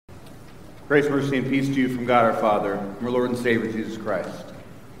Grace, mercy, and peace to you from God our Father, from our Lord and Savior, Jesus Christ.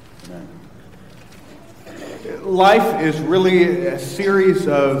 Amen. Life is really a series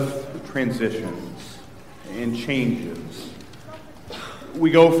of transitions and changes. We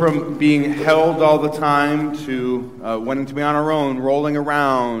go from being held all the time to wanting to be on our own, rolling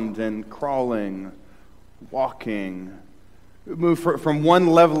around and crawling, walking. We move from one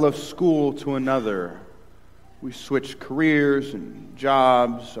level of school to another. We switch careers and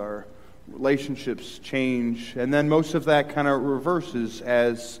jobs, our relationships change, and then most of that kind of reverses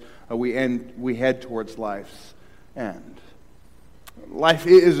as we head towards life's end. Life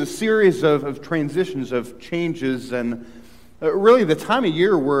is a series of transitions, of changes, and really the time of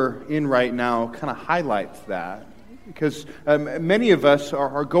year we're in right now kind of highlights that, because many of us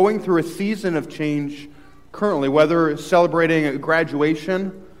are going through a season of change currently, whether celebrating a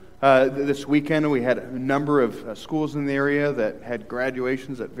graduation. This weekend we had a number of schools in the area that had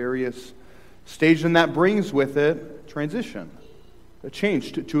graduations at various stages, and that brings with it transition, a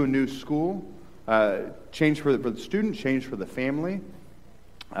change to a new school, change for the student, change for the family.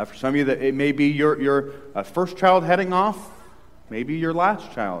 For some of you, that it may be your first child heading off, maybe your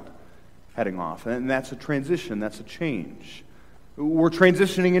last child heading off, and that's a transition, that's a change. We're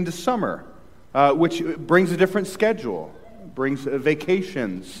transitioning into summer, which brings a different schedule, brings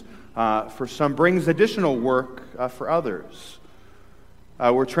vacations for some, brings additional work for others.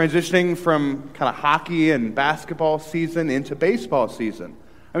 We're transitioning from kind of hockey and basketball season into baseball season.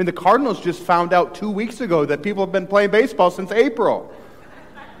 I mean, the Cardinals just found out 2 weeks ago that people have been playing baseball since April.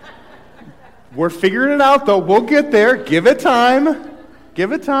 We're figuring it out, though. We'll get there. Give it time.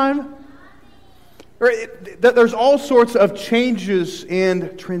 Give it time. There's all sorts of changes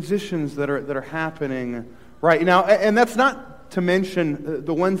and transitions that are happening right now, and that's not to mention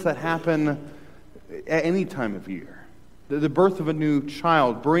the ones that happen at any time of year. The birth of a new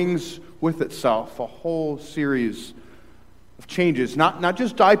child brings with itself a whole series of changes, not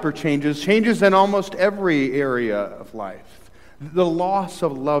just diaper changes, changes in almost every area of life. The loss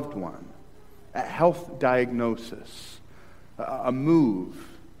of a loved one, a health diagnosis, a move,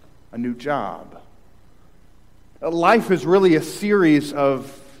 a new job. Life is really a series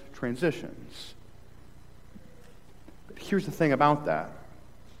of transitions. But here's the thing about that.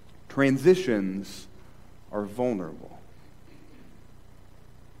 Transitions are vulnerable.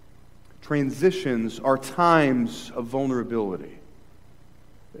 Transitions are times of vulnerability.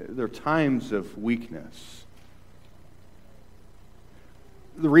 They're times of weakness.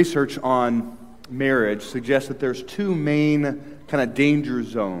 The research on marriage suggests that there's two main kind of danger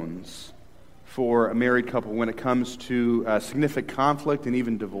zones for a married couple when it comes to significant conflict and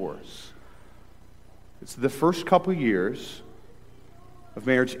even divorce. It's the first couple years of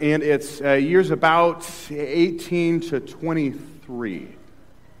marriage, and it's years about 18 to 23.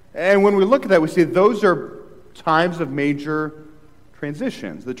 And when we look at that, we see those are times of major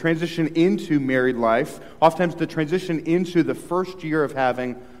transitions. The transition into married life, oftentimes the transition into the first year of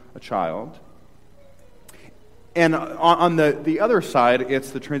having a child. And on the other side,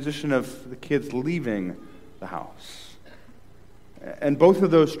 it's the transition of the kids leaving the house. And both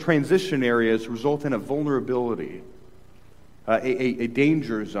of those transition areas result in a vulnerability, a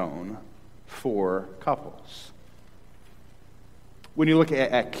danger zone for couples. When you look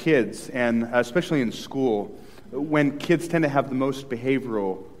at kids, and especially in school, when kids tend to have the most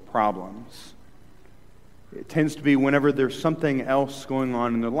behavioral problems, it tends to be whenever there's something else going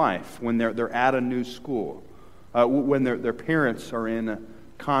on in their life, when they're at a new school, when their parents are in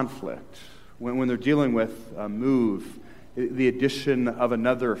conflict, when they're dealing with a move, the addition of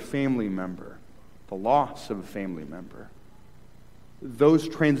another family member, the loss of a family member. Those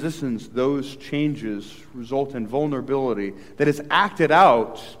transitions, those changes result in vulnerability that is acted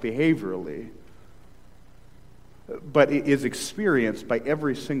out behaviorally, but it is experienced by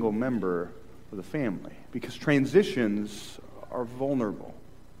every single member of the family, because transitions are vulnerable.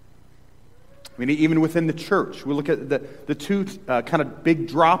 I mean, even within the church, we look at the two kind of big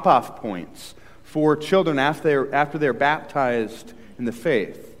drop-off points for children after they're baptized in the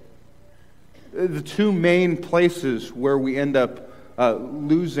faith. The two main places where we end up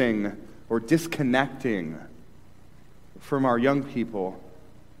losing or disconnecting from our young people.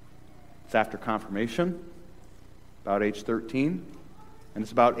 It's after confirmation, about age 13, and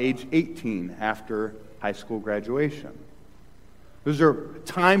it's about age 18 after high school graduation. Those are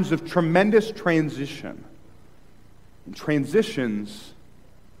times of tremendous transition, and transitions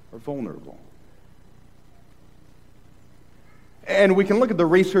are vulnerable. And we can look at the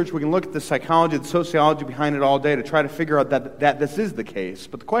research, we can look at the psychology, the sociology behind it all day to try to figure out that this is the case.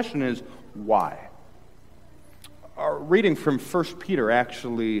 But the question is, why? Our reading from 1 Peter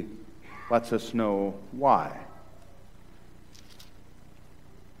actually lets us know why.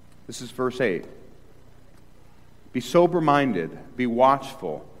 This is verse 8. Be sober-minded, be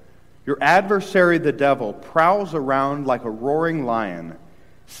watchful. Your adversary, the devil, prowls around like a roaring lion,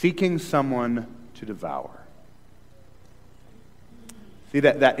 seeking someone to devour. See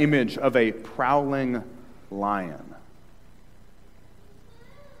that image of a prowling lion.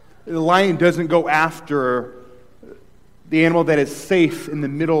 The lion doesn't go after the animal that is safe in the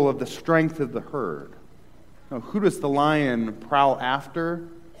middle of the strength of the herd. No, who does the lion prowl after?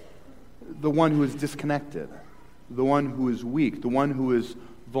 The one who is disconnected, the one who is weak, the one who is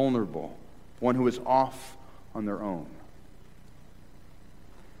vulnerable, one who is off on their own.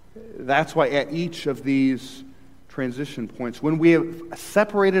 That's why at each of these transition points, when we have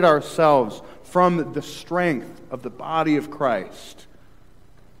separated ourselves from the strength of the body of Christ,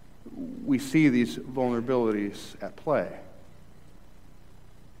 we see these vulnerabilities at play.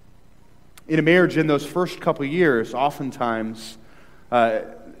 In a marriage, in those first couple of years, oftentimes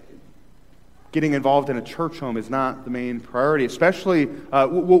getting involved in a church home is not the main priority. Especially,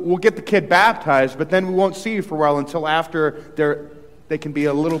 we'll get the kid baptized, but then we won't see you for a while until after they can be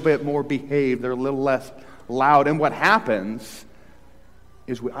a little bit more behaved, they're a little less loud. And what happens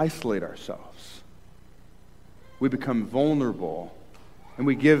is we isolate ourselves. We become vulnerable, and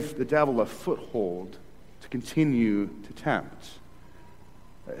we give the devil a foothold to continue to tempt.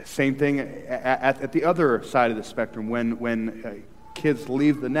 Same thing at the other side of the spectrum. When kids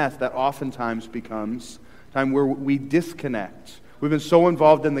leave the nest, that oftentimes becomes time where we disconnect. We've been so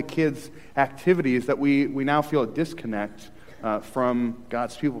involved in the kids' activities that we now feel a disconnect from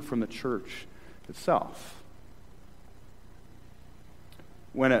God's people, from the church itself.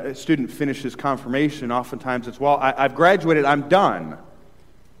 When a student finishes confirmation, oftentimes it's, well, I've graduated, I'm done.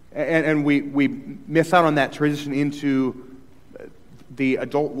 And we miss out on that transition into the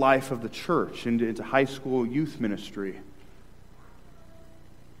adult life of the church, into high school youth ministry.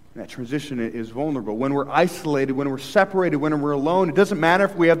 And that transition is vulnerable. When we're isolated, when we're separated, when we're alone, it doesn't matter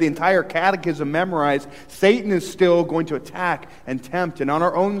if we have the entire catechism memorized, Satan is still going to attack and tempt, and on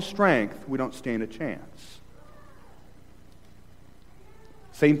our own strength, we don't stand a chance.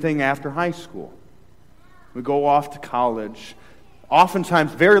 Same thing after high school. We go off to college.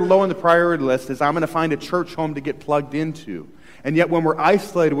 Oftentimes, very low on the priority list is I'm going to find a church home to get plugged into. And yet when we're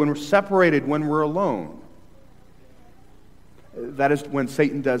isolated, when we're separated, when we're alone, that is when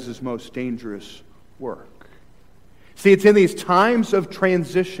Satan does his most dangerous work. See, it's in these times of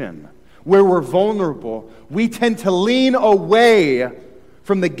transition where we're vulnerable, we tend to lean away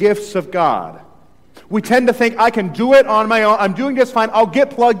from the gifts of God. We tend to think, I can do it on my own. I'm doing just fine. I'll get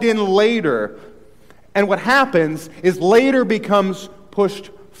plugged in later. And what happens is later becomes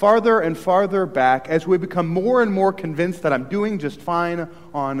pushed farther and farther back as we become more and more convinced that I'm doing just fine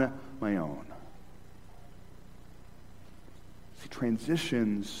on my own. See,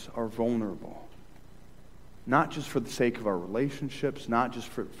 transitions are vulnerable. Not just for the sake of our relationships, not just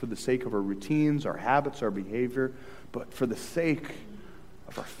for the sake of our routines, our habits, our behavior, but for the sake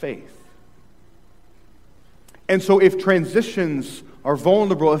of our faith. And so if transitions are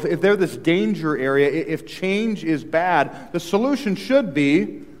vulnerable, if they're this danger area, if change is bad, the solution should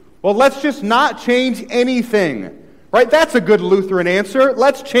be, well, let's just not change anything. Right? That's a good Lutheran answer.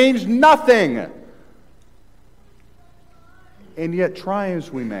 Let's change nothing. And yet, try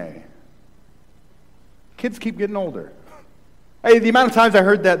as we may, kids keep getting older. Hey, the amount of times I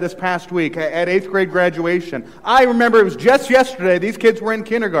heard that this past week at 8th grade graduation, I remember it was just yesterday, these kids were in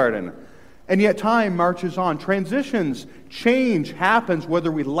kindergarten. And yet time marches on. Transitions, change happens whether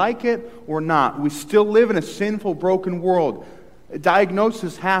we like it or not. We still live in a sinful, broken world. A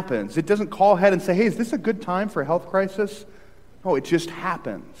diagnosis happens. It doesn't call ahead and say, hey, is this a good time for a health crisis? No, it just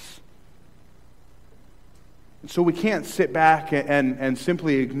happens. And so we can't sit back and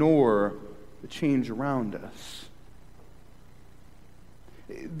simply ignore the change around us.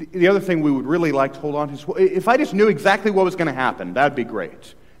 The other thing we would really like to hold on to is, well, if I just knew exactly what was going to happen, that would be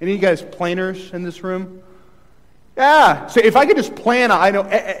great. Any of you guys planners in this room? Yeah. So if I could just plan, I know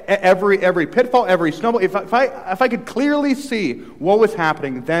every pitfall, every snowball. If I could clearly see what was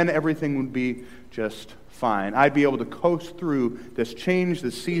happening, then everything would be just fine. I'd be able to coast through this change,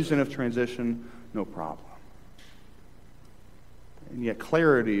 this season of transition, no problem. And yet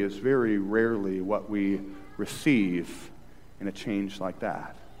clarity is very rarely what we receive in a change like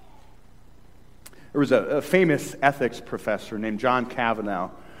that. There was a famous ethics professor named John Kavanaugh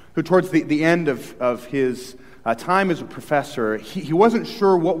who towards the end of his time as a professor, he wasn't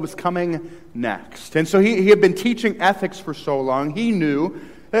sure what was coming next. And so he had been teaching ethics for so long, he knew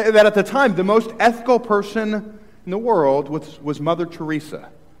that at the time the most ethical person in the world was Mother Teresa.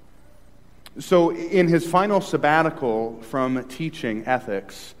 So in his final sabbatical from teaching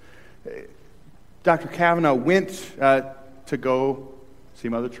ethics, Dr. Kavanaugh went to go see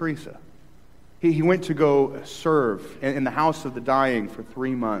Mother Teresa. He went to go serve in the House of the Dying for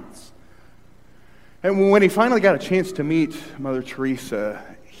 3 months. And when he finally got a chance to meet Mother Teresa,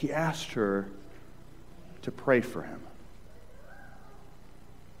 he asked her to pray for him.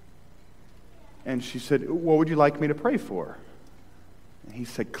 And she said, "What would you like me to pray for?" And he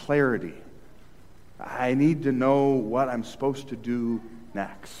said, "Clarity. I need to know what I'm supposed to do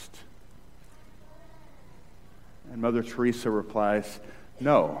next." And Mother Teresa replies,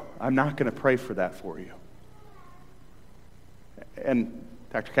 "No, I'm not going to pray for that for you." And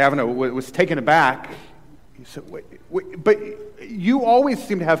Dr. Kavanaugh was taken aback. He said, wait, but you always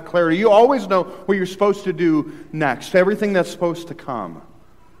seem to have clarity. You always know what you're supposed to do next, everything that's supposed to come.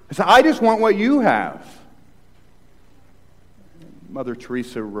 He said, "I just want what you have." Mother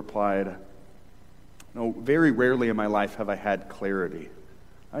Teresa replied, "No, very rarely in my life have I had clarity.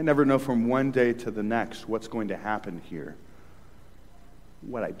 I never know from one day to the next what's going to happen here.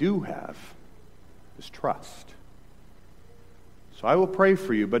 What I do have is trust. So I will pray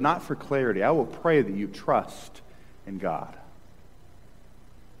for you, but not for clarity. I will pray that you trust in God."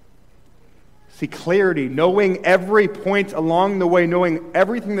 See, clarity, knowing every point along the way, knowing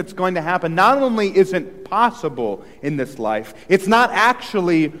everything that's going to happen, not only isn't possible in this life, it's not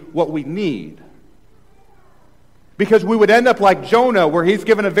actually what we need. Because we would end up like Jonah, where he's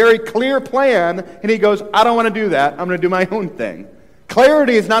given a very clear plan, and he goes, "I don't want to do that. I'm going to do my own thing."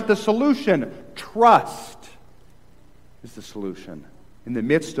 Clarity is not the solution. Trust is the solution. In the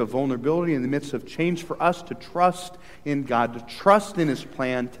midst of vulnerability, in the midst of change, for us to trust in God, to trust in His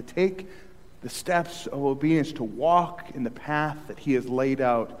plan, to take the steps of obedience, to walk in the path that He has laid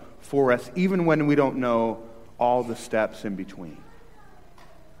out for us, even when we don't know all the steps in between.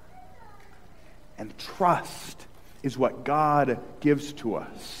 And trust is what God gives to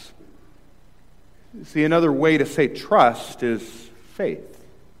us. See, another way to say trust is faith.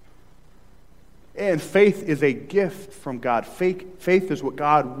 And faith is a gift from God. Faith is what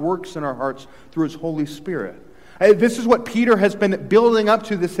God works in our hearts through His Holy Spirit. This is what Peter has been building up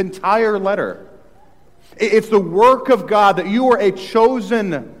to this entire letter. It's the work of God that you are a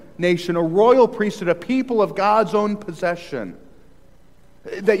chosen nation, a royal priesthood, a people of God's own possession,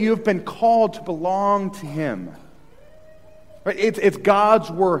 that you have been called to belong to Him. It's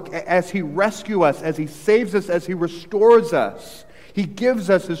God's work as He rescues us, as He saves us, as He restores us. He gives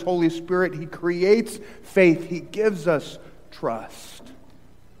us His Holy Spirit. He creates faith. He gives us trust.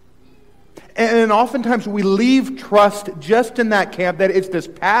 And oftentimes we leave trust just in that camp, that it's this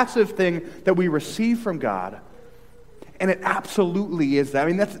passive thing that we receive from God. And it absolutely is that. I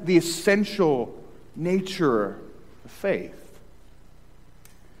mean, that's the essential nature of faith.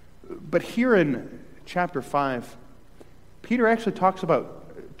 But here in chapter 5, Peter actually talks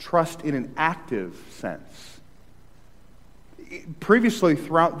about trust in an active sense. Previously,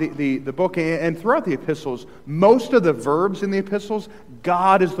 throughout the book and throughout the epistles, most of the verbs in the epistles,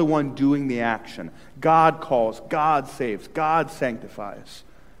 God is the one doing the action. God calls, God saves, God sanctifies.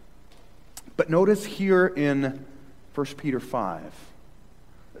 But notice here in 1 Peter 5,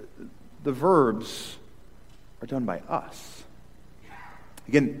 the verbs are done by us.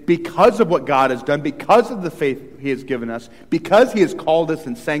 Again, because of what God has done, because of the faith He has given us, because He has called us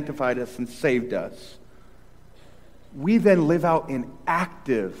and sanctified us and saved us, we then live out in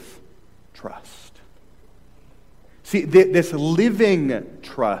active trust. See, this living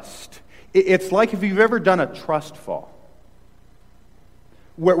trust, it's like if you've ever done a trust fall,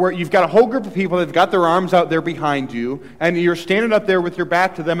 where you've got a whole group of people that have got their arms out there behind you, and you're standing up there with your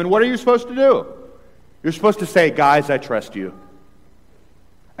back to them, and what are you supposed to do? You're supposed to say, "Guys, I trust you,"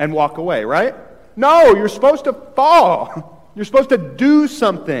 and walk away, right? No, you're supposed to fall. You're supposed to do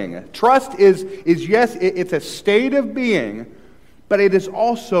something. Trust is yes, it's a state of being, but it is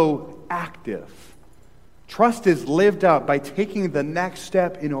also active. Trust is lived out by taking the next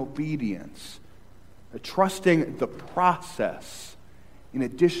step in obedience, trusting the process in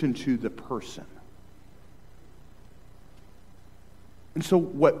addition to the person. And so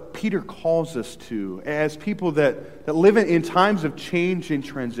what Peter calls us to, as people that live in times of change and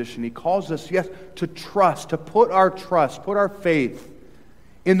transition, he calls us, yes, to trust, to put our trust, put our faith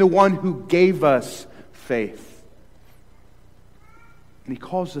in the one who gave us faith. And he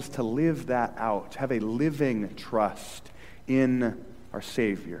calls us to live that out, to have a living trust in our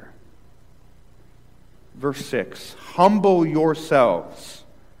Savior. Verse 6, "Humble yourselves,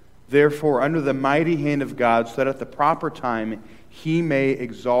 therefore, under the mighty hand of God, so that at the proper time He may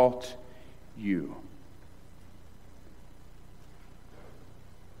exalt you."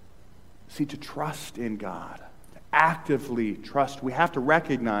 See, to trust in God, to actively trust, we have to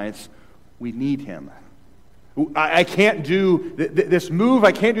recognize we need Him. I can't do this move.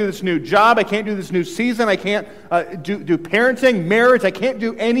 I can't do this new job. I can't do this new season. I can't do parenting, marriage. I can't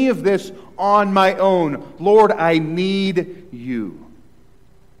do any of this on my own. Lord, I need you.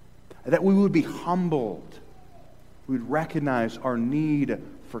 That we would be humbled. We would recognize our need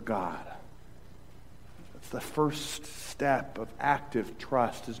for God. That's the first step of active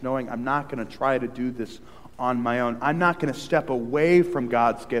trust, is knowing I'm not going to try to do this on my own. I'm not going to step away from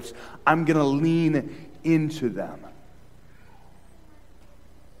God's gifts. I'm going to lean into them.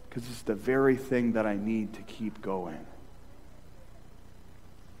 Because it's the very thing that I need to keep going.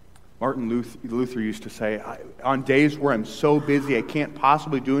 Martin Luther used to say, on days where I'm so busy I can't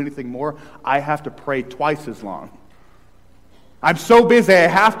possibly do anything more, I have to pray twice as long. I'm so busy I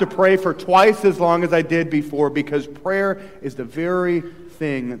have to pray for twice as long as I did before, because prayer is the very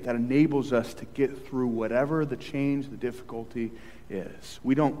thing that enables us to get through whatever the change, the difficulty is.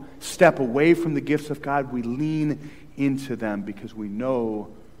 We don't step away from the gifts of God. We lean into them because we know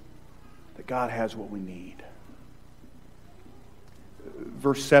that God has what we need.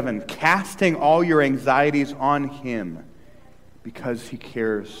 Verse 7, casting all your anxieties on Him because He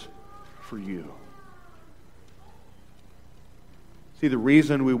cares for you. See, the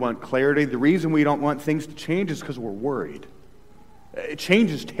reason we want clarity, the reason we don't want things to change is because we're worried.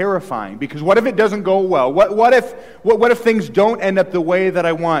 Change is terrifying, because what if it doesn't go well? What if things don't end up the way that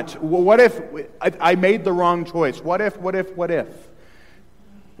I want? What if I made the wrong choice? What if? What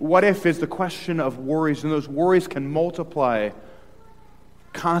if is the question of worries, and those worries can multiply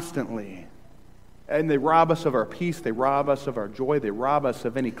constantly. And they rob us of our peace, they rob us of our joy, they rob us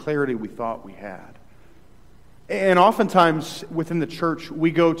of any clarity we thought we had. And oftentimes within the church,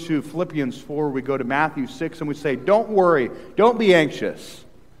 we go to Philippians 4, we go to Matthew 6, and we say, don't worry, don't be anxious.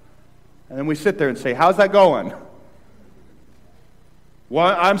 And then we sit there and say, how's that going?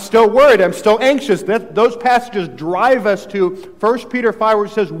 Well, I'm still worried, I'm still anxious. Those passages drive us to 1 Peter 5, where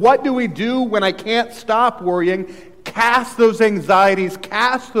it says, what do we do when I can't stop worrying? Cast those anxieties,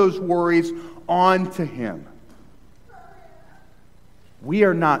 cast those worries onto Him. We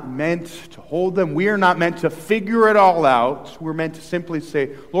are not meant to hold them. We are not meant to figure it all out. We're meant to simply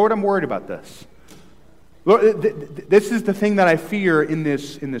say, Lord, I'm worried about this. Lord, this is the thing that I fear in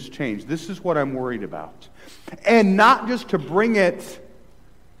this change. This is what I'm worried about. And not just to bring it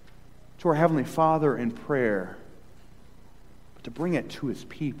to our Heavenly Father in prayer, but to bring it to His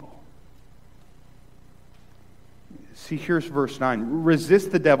people. See, here's verse 9.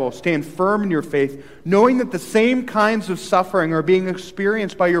 Resist the devil, stand firm in your faith, knowing that the same kinds of suffering are being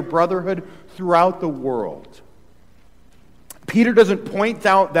experienced by your brotherhood throughout the world. Peter doesn't point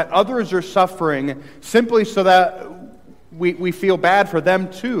out that others are suffering simply so that we feel bad for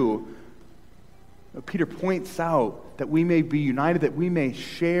them too. But Peter points out that we may be united, that we may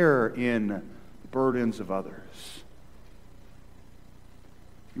share in the burdens of others.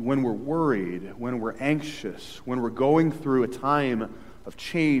 When we're worried, when we're anxious, when we're going through a time of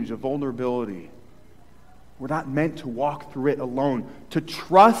change, of vulnerability, we're not meant to walk through it alone. To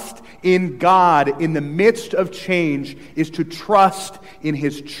trust in God in the midst of change is to trust in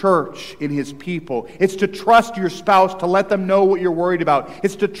His church, in His people. It's to trust your spouse, to let them know what you're worried about.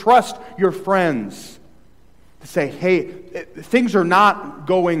 It's to trust your friends, to say, hey, things are not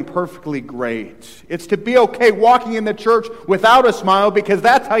going perfectly great. It's to be okay walking in the church without a smile, because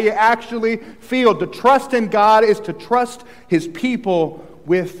that's how you actually feel. To trust in God is to trust His people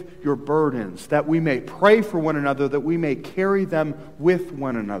with your burdens, that we may pray for one another, that we may carry them with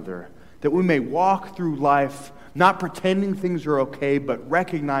one another, that we may walk through life not pretending things are okay, but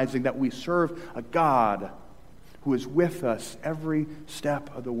recognizing that we serve a God who is with us every step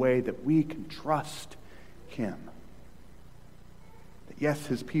of the way, that we can trust Him. That yes,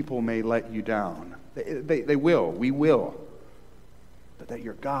 His people may let you down. They will. We will. But that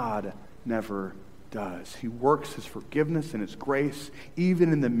your God never does. He works His forgiveness and His grace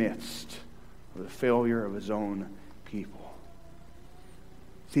even in the midst of the failure of His own people.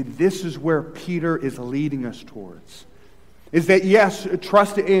 See, this is where Peter is leading us towards. Is that, yes,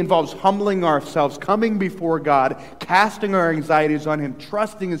 trust involves humbling ourselves, coming before God, casting our anxieties on Him,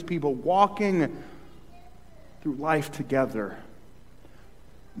 trusting His people, walking through life together.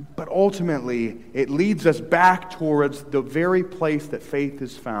 But ultimately, it leads us back towards the very place that faith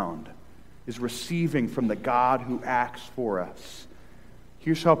is found, is receiving from the God who acts for us.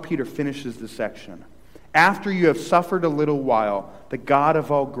 Here's how Peter finishes this section. After you have suffered a little while, the God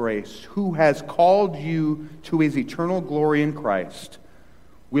of all grace, who has called you to His eternal glory in Christ,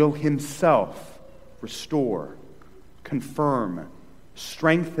 will Himself restore, confirm,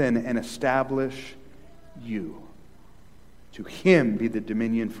 strengthen and establish you. To him be the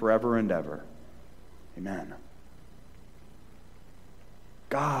dominion forever and ever. Amen.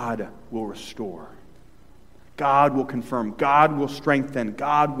 God will restore. God will confirm. God will strengthen.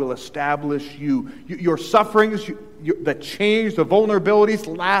 God will establish you. Your sufferings, the change, the vulnerabilities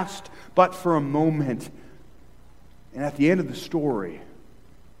last but for a moment. And at the end of the story,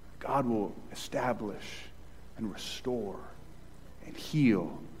 God will establish and restore and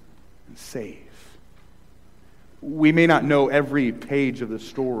heal and save. We may not know every page of the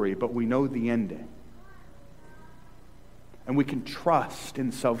story, but we know the ending. And we can trust in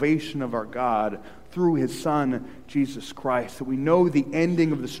the salvation of our God through his Son, Jesus Christ. That we know the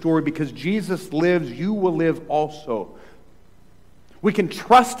ending of the story because Jesus lives, you will live also. We can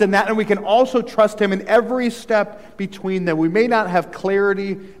trust in that, and we can also trust him in every step between them. We may not have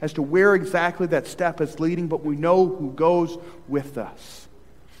clarity as to where exactly that step is leading, but we know who goes with us.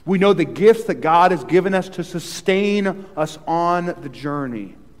 We know the gifts that God has given us to sustain us on the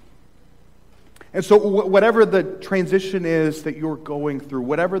journey. And so whatever the transition is that you're going through,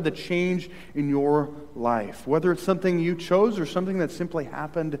 whatever the change in your life, whether it's something you chose or something that simply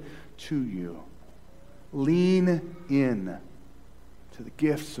happened to you, lean in to the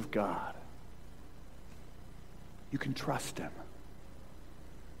gifts of God. You can trust him.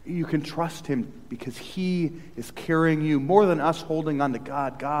 You can trust him because he is carrying you. More than us holding on to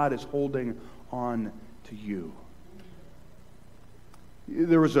God, God is holding on to you.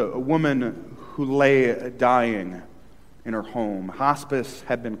 There was a woman who lay dying in her home. Hospice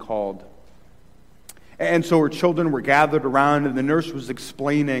had been called. And so her children were gathered around, and the nurse was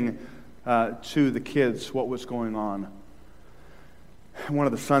explaining to the kids what was going on. And one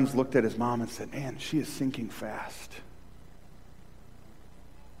of the sons looked at his mom and said, "Man, she is sinking fast."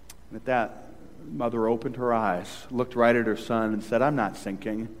 And at that, mother opened her eyes, looked right at her son, and said, "I'm not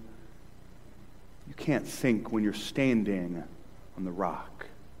sinking. You can't sink when you're standing on the rock."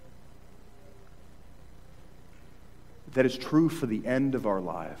 That is true for the end of our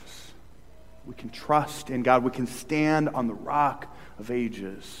lives. We can trust in God. We can stand on the rock of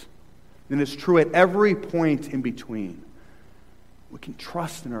ages. And it's true at every point in between. We can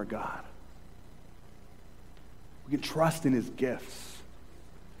trust in our God. We can trust in his gifts.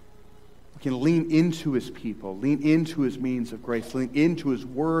 We can lean into his people, lean into his means of grace, lean into his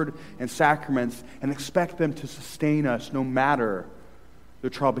word and sacraments, and expect them to sustain us no matter the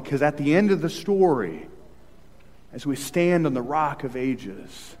trial. Because at the end of the story, as we stand on the rock of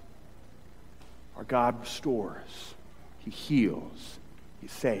ages, our God restores, he heals, he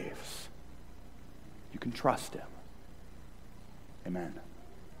saves. You can trust him. Amen.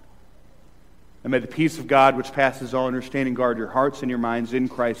 And may the peace of God, which passes all understanding, guard your hearts and your minds in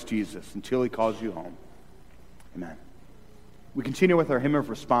Christ Jesus until he calls you home. Amen. We continue with our hymn of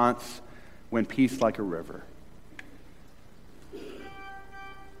response, "When Peace Like a River."